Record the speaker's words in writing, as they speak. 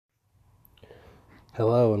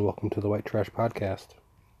Hello and welcome to the White Trash Podcast.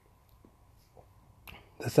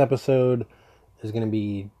 This episode is going to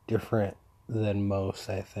be different than most,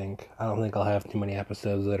 I think. I don't think I'll have too many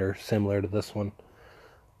episodes that are similar to this one.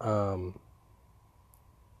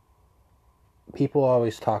 People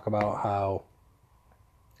always talk about how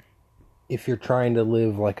if you're trying to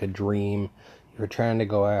live like a dream, if you're trying to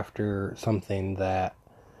go after something that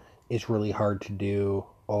is really hard to do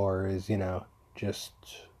or is, just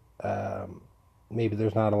maybe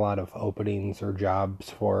there's not a lot of openings or jobs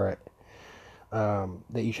for it,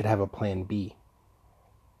 that you should have a plan B.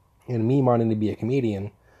 And me wanting to be a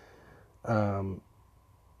comedian, I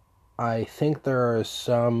think there is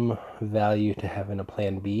some value to having a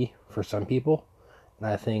plan B for some people. And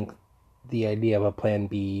I think the idea of a plan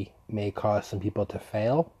B may cause some people to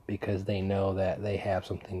fail because they know that they have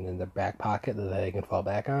something in their back pocket that they can fall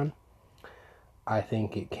back on. I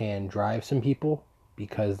think it can drive some people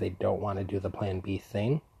because they don't want to do the plan B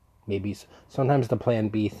thing. Maybe sometimes the plan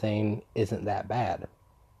B thing isn't that bad.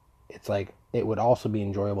 It's like it would also be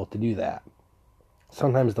enjoyable to do that.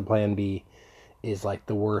 Sometimes the plan B is like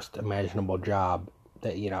the worst imaginable job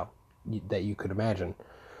that that you could imagine.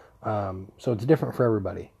 So it's different for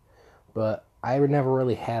everybody. But I never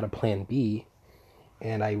really had a plan B,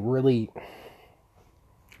 and I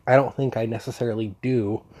don't think I necessarily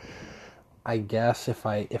do. I guess if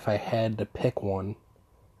I had to pick one,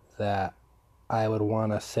 that I would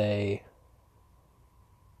want to say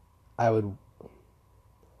it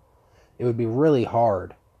would be really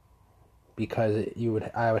hard because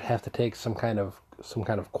I would have to take some kind of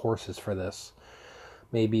courses for this,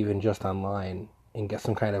 maybe even just online, and get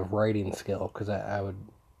some kind of writing skill, because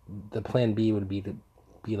the plan B would be to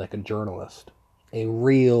be like a journalist, a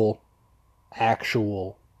real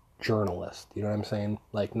actual journalist, you know what I'm saying?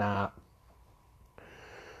 Like, not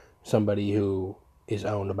somebody who is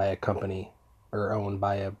owned by a company or owned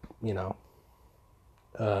by a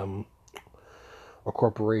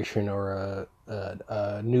corporation or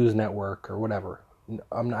a news network or whatever.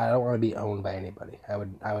 I don't want to be owned by anybody. I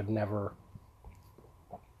would never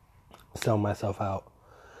sell myself out.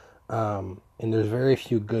 And there's very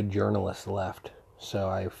few good journalists left. So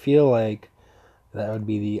I feel like that would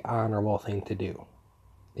be the honorable thing to do,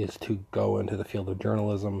 is to go into the field of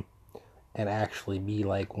journalism and actually be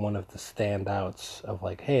like one of the standouts of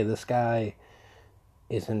like, hey, this guy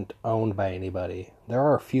isn't owned by anybody. There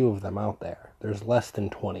are a few of them out there. There's less than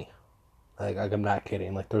 20. Like I'm not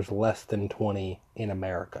kidding. Like, there's less than 20 in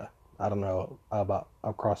America. I don't know about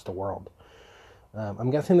across the world. I'm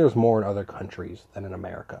guessing there's more in other countries than in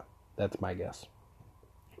America. That's my guess.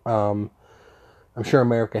 I'm sure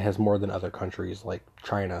America has more than other countries like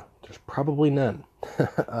China. There's probably none,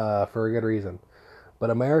 for a good reason. But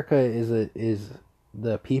America is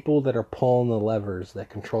the people that are pulling the levers that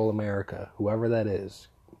control America, whoever that is.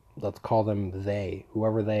 Let's call them they,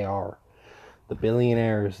 whoever they are. The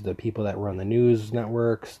billionaires, the people that run the news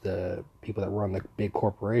networks, the people that run the big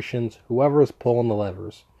corporations, whoever is pulling the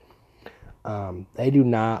levers. They do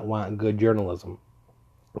not want good journalism.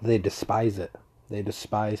 They despise it. They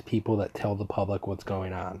despise people that tell the public what's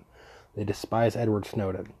going on. They despise Edward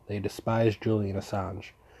Snowden. They despise Julian Assange.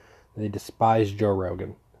 They despise Joe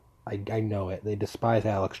Rogan. I know it. They despise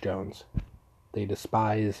Alex Jones. They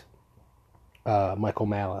despise Michael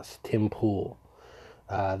Malice, Tim Pool,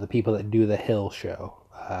 the people that do The Hill show,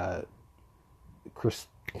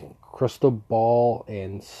 Crystal Ball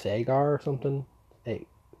and Sagar or something. Hey,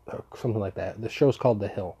 something like that. The show's called The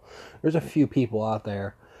Hill. There's a few people out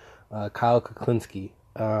there. Kyle Kuklinski,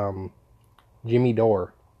 Jimmy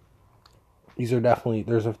Dore. There's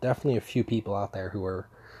definitely a few people out there who are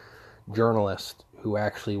journalists who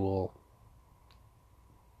actually will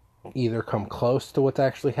either come close to what's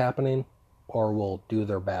actually happening or will do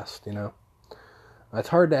their best, It's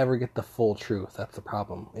hard to ever get the full truth. That's the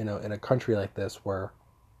problem. In a country like this where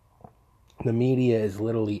the media is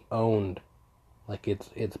literally owned, like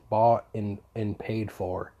it's bought and paid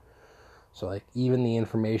for. So like even the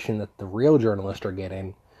information that the real journalists are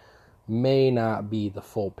getting may not be the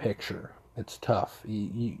full picture. It's tough.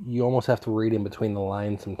 You almost have to read in between the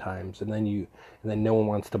lines sometimes, and then no one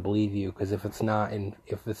wants to believe you, because if it's not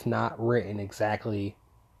written exactly,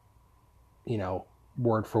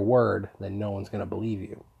 word for word, then no one's gonna believe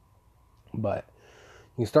you. But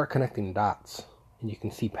you can start connecting dots, and you can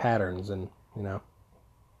see patterns, and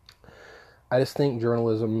I just think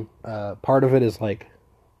journalism, part of it is like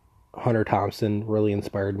Hunter Thompson really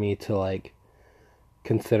inspired me to like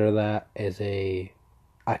consider that as a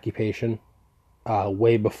occupation,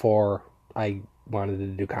 way before I wanted to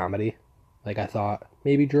do comedy. Like, I thought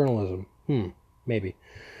maybe journalism, maybe.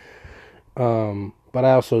 but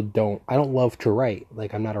I also I don't love to write.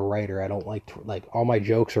 Like, I'm not a writer. I don't like to, like, all my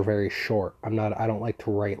jokes are very short. I don't like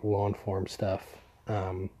to write long form stuff.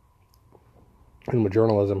 And with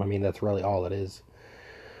journalism, I mean, that's really all it is.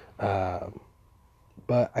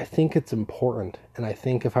 But I think it's important, and I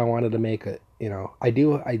think if I wanted to make a, I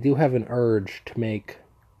do have an urge to make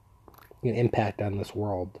an impact on this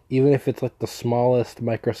world, even if it's like the smallest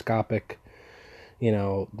microscopic,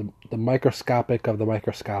 the microscopic of the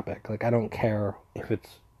microscopic. Like, I don't care if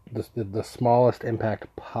it's the smallest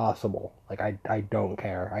impact possible. Like, I don't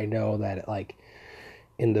care. I know that, like,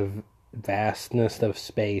 in the vastness of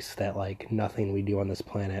space, that, like, nothing we do on this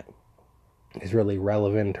planet is really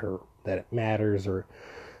relevant, or that it matters, or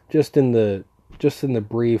just in the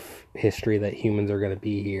brief history that humans are going to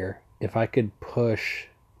be here. If I could push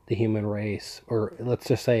the human race, or let's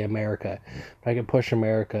just say America, if I could push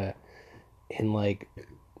America in, like,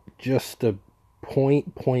 just a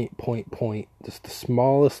point, just the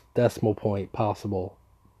smallest decimal point possible,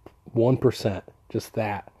 1%, just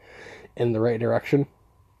that, in the right direction,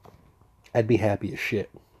 I'd be happy as shit.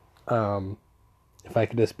 If I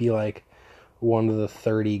could just be like one of the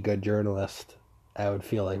 30 good journalists, I would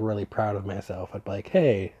feel like really proud of myself. I'd be like,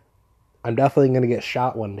 hey, I'm definitely going to get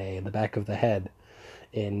shot one day in the back of the head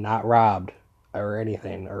and not robbed or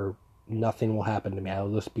anything, or nothing will happen to me.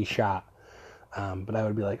 I'll just be shot. But I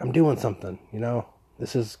would be like, I'm doing something,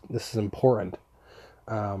 this is important.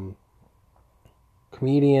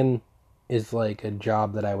 Comedian is like a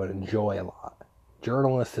job that I would enjoy a lot.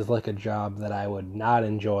 Journalist is like a job that I would not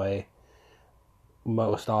enjoy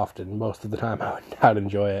most often. Most of the time I would not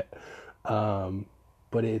enjoy it.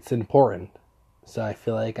 But it's important. So I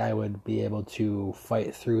feel like I would be able to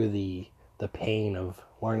fight through the pain of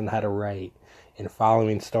learning how to write and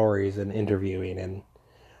following stories and interviewing and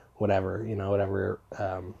whatever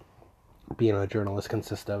being a journalist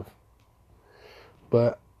consists of.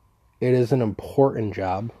 But it is an important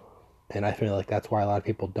job, and I feel like that's why a lot of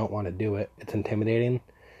people don't want to do it. It's intimidating,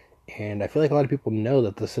 and I feel like a lot of people know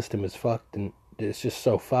that the system is fucked, and it's just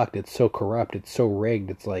so fucked. It's so corrupt. It's so rigged.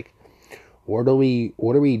 It's like, what are we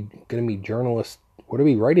going to be journalists? What are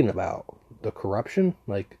we writing about? The corruption?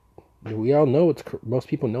 Like, we all know most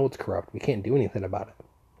people know it's corrupt. We can't do anything about it.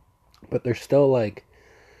 But there's still, like,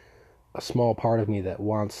 a small part of me that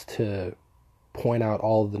wants to point out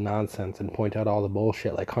all of the nonsense and point out all the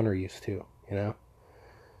bullshit like Hunter used to,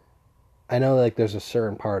 I know, like, there's a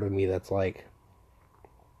certain part of me that's like,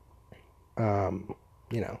 I'm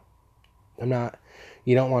not,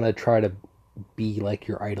 you don't want to try to be like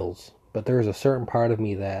your idols, but there's a certain part of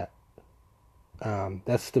me that,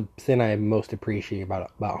 that's the thing I most appreciate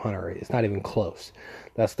about Hunter. It's not even close.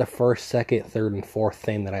 That's the first, second, third, and fourth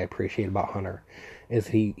thing that I appreciate about Hunter, is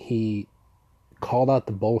he called out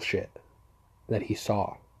the bullshit that he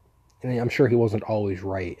saw. And I'm sure he wasn't always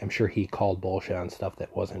right. I'm sure he called bullshit on stuff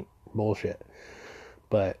that wasn't bullshit.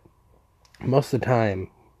 But most of the time,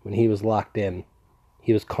 when he was locked in,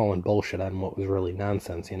 he was calling bullshit on what was really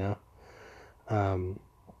nonsense, And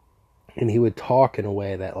he would talk in a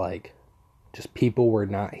way that, like, just people were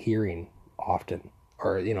not hearing often.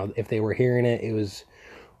 Or, if they were hearing it, it was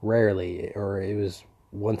rarely, or it was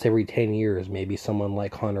once every 10 years, maybe someone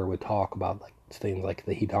like Hunter would talk about, like, things like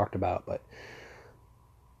that he talked about. But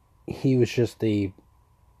he was just the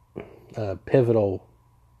pivotal,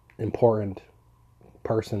 important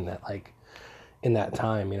person that, like, in that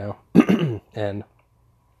time, And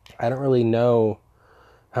I don't really know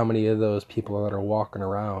how many of those people that are walking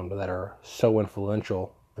around that are so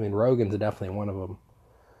influential. I mean, Rogan's definitely one of them.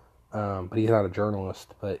 But he's not a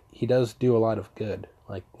journalist, but he does do a lot of good.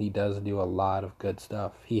 Like, he does do a lot of good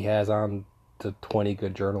stuff. He has on the 20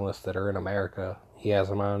 good journalists that are in America. He has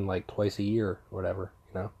them on, like, twice a year or whatever,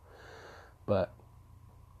 But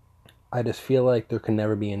I just feel like there can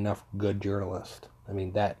never be enough good journalists. I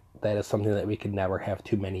mean, that is something that we could never have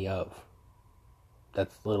too many of.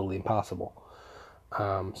 That's literally impossible.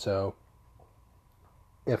 So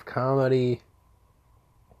if comedy,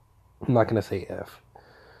 I'm not going to say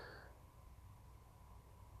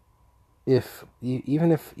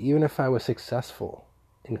even if I was successful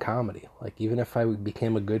in comedy, like, even if I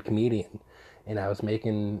became a good comedian and I was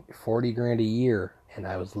making 40 grand a year and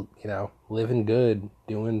I was, living good,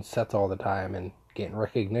 doing sets all the time and getting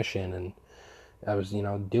recognition, and I was,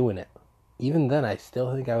 doing it, even then I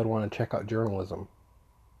still think I would want to check out journalism,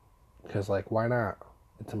 because, like, why not?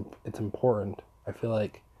 It's important. I feel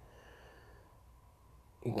like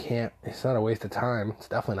it's not a waste of time. It's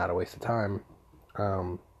definitely not a waste of time.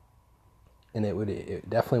 And it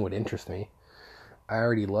definitely would interest me. I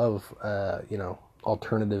already love,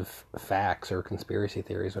 alternative facts or conspiracy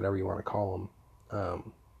theories, whatever you want to call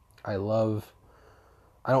them. I love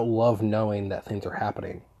I don't love knowing that things are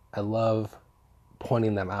happening. I love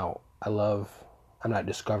pointing them out. I'm not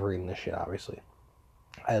discovering this shit, obviously.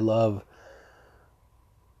 I love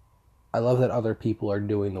that other people are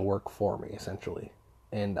doing the work for me, essentially.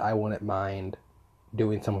 And I wouldn't mind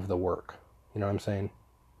doing some of the work. You know what I'm saying?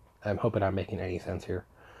 I'm hoping I'm making any sense here.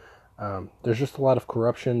 There's just a lot of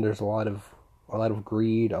corruption. There's a lot of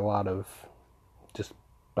greed, a lot of just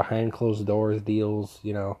behind closed doors deals,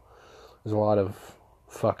 you know. There's a lot of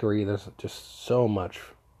fuckery. There's just so much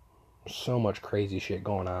crazy shit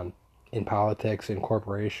going on in politics, in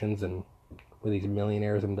corporations, and with these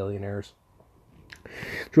millionaires and billionaires.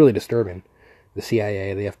 It's really disturbing. The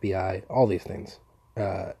CIA, the FBI, all these things.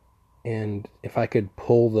 And if I could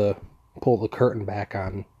pull the curtain back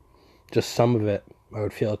on just some of it, I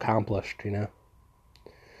would feel accomplished, you know.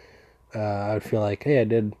 I would feel like, hey, I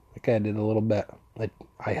did a little bit.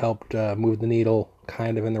 I helped move the needle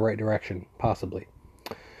kind of in the right direction, possibly.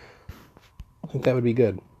 I think that would be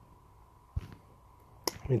good.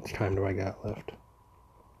 How much time do I got left?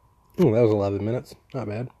 Oh, that was 11 minutes. Not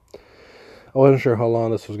bad. I wasn't sure how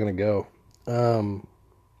long this was going to go.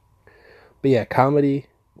 But yeah, comedy,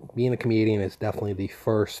 being a comedian is definitely the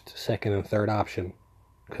first, second, and third option.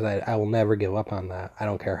 Because I will never give up on that. I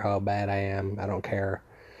don't care how bad I am. I don't care.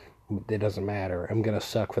 It doesn't matter. I'm going to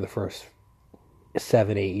suck for the first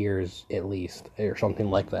 7-8 years at least, or something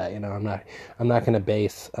like that. You know, I'm not going to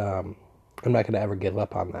base, I'm not going to ever give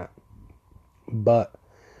up on that. But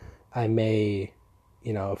I may,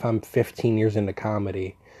 you know, if I'm 15 years into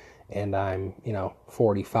comedy and I'm, you know,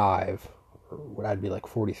 45, or what I'd be like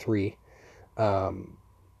 43,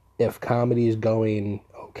 if comedy is going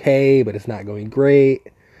okay, but it's not going great,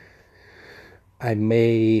 I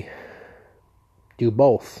may do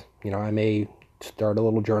both. You know, I may start a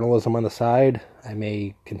little journalism on the side.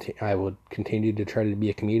 I would continue to try to be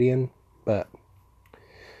a comedian, but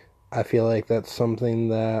I feel like that's something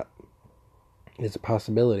that is a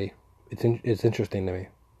possibility. It's interesting to me,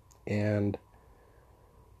 and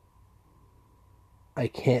I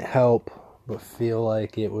can't help but feel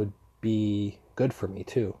like it would be good for me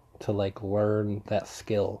too, to like learn that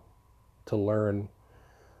skill, to learn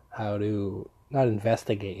how to not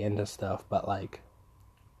investigate into stuff, but like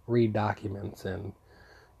read documents and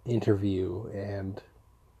interview and,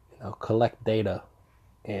 you know, collect data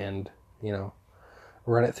and, you know,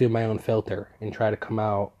 run it through my own filter and try to come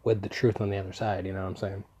out with the truth on the other side, you know what I'm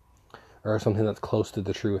saying? Or something that's close to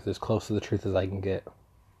the truth, as close to the truth as I can get.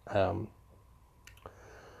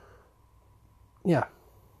 Yeah,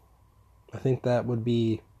 I think that would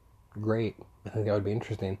be great. I think that would be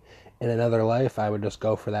interesting. In another life, I would just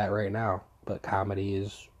go for that right now. But comedy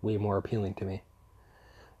is way more appealing to me.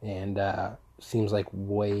 And seems like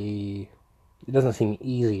it doesn't seem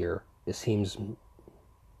easier. It seems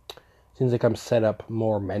like I'm set up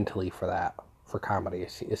more mentally for that, for comedy.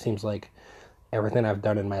 It seems like everything I've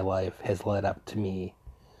done in my life has led up to me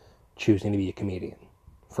choosing to be a comedian.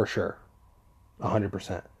 For sure.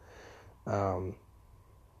 100%.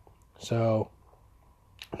 So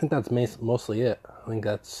I think that's mostly it. I think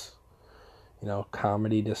that's, you know,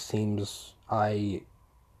 comedy just seems,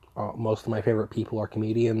 most of my favorite people are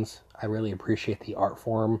comedians. I really appreciate the art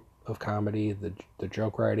form of comedy, the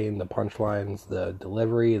joke writing, the punchlines, the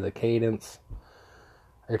delivery, the cadence.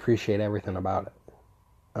 I appreciate everything about it.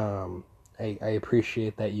 I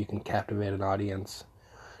appreciate that you can captivate an audience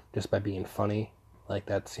just by being funny. Like,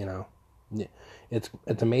 that's, you know, it's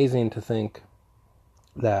amazing to think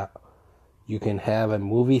that you can have a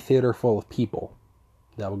movie theater full of people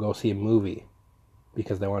that will go see a movie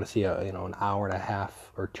because they want to see an hour and a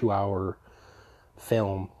half or 2 hour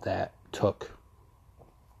film that took,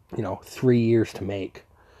 3 years to make.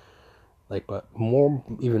 Like, but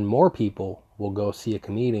even more people will go see a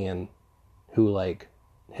comedian who, like,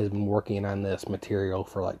 has been working on this material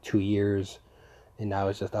for like 2 years and now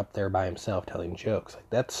is just up there by himself telling jokes. Like,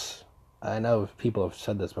 that's, I know people have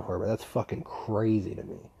said this before, but that's fucking crazy to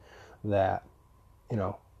me that,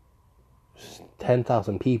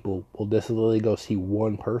 10,000 people will disloyally go see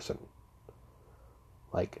one person.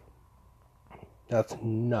 Like, that's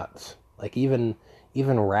nuts. Like, even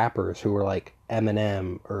rappers who are like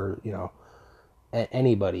Eminem or,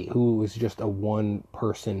 anybody who is just a one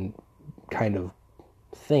person kind of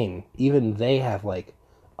thing, even they have like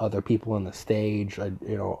other people on the stage, a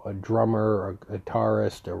drummer, a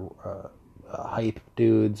guitarist, or hype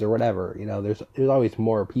dudes or whatever. There's always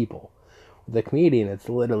more people. The comedian, it's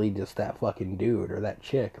literally just that fucking dude or that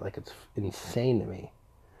chick. Like, it's insane to me.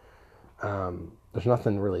 There's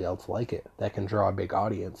nothing really else like it that can draw a big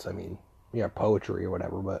audience. I mean, yeah, poetry or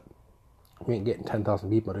whatever, but you ain't getting 10,000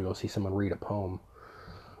 people to go see someone read a poem.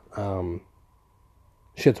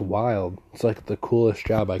 Shit's wild. It's like the coolest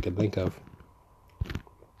job I could think of.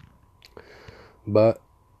 But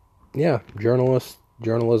yeah,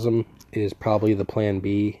 journalism is probably the plan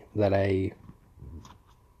B that I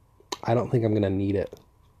don't think I'm gonna need it,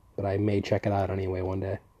 but I may check it out anyway one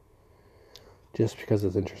day. Just because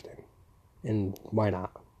it's interesting. And why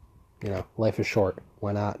not? Life is short.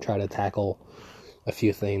 Why not try to tackle a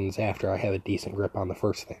few things after I have a decent grip on the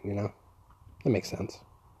first thing, That makes sense.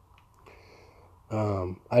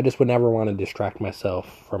 I just would never want to distract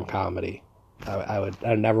myself from comedy. I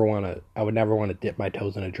would never want to dip my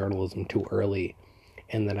toes into journalism too early,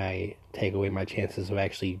 and then I take away my chances of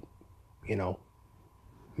actually,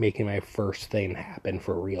 making my first thing happen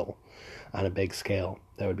for real on a big scale.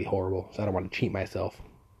 That would be horrible. So I don't want to cheat myself.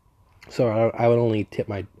 So I would only tip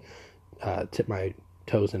my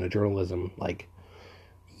toes into journalism like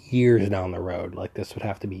years down the road. Like this would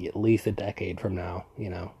have to be at least a decade from now,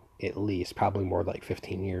 at least, probably more like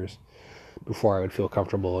 15 years before I would feel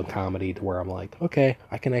comfortable in comedy to where I'm like, okay,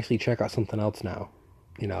 I can actually check out something else now.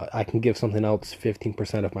 I can give something else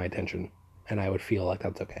 15% of my attention, and I would feel like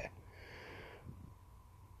that's okay.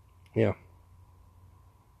 Yeah.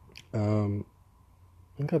 I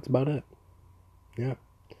think that's about it. Yeah.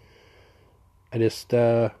 I just,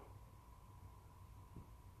 I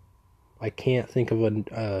can't think of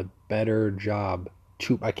a better job.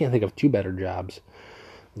 I can't think of two better jobs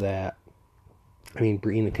that,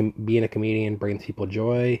 being a comedian brings people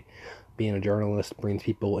joy. Being a journalist brings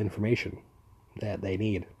people information that they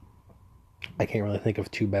need. I can't really think of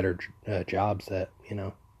two better jobs that,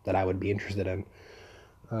 that I would be interested in.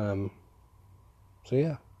 So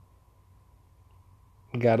yeah.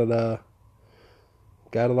 Got it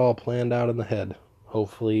all planned out in the head.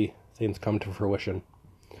 Hopefully things come to fruition.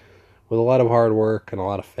 With a lot of hard work and a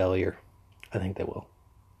lot of failure, I think they will.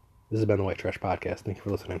 This has been the White Trash Podcast. Thank you for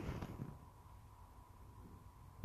listening.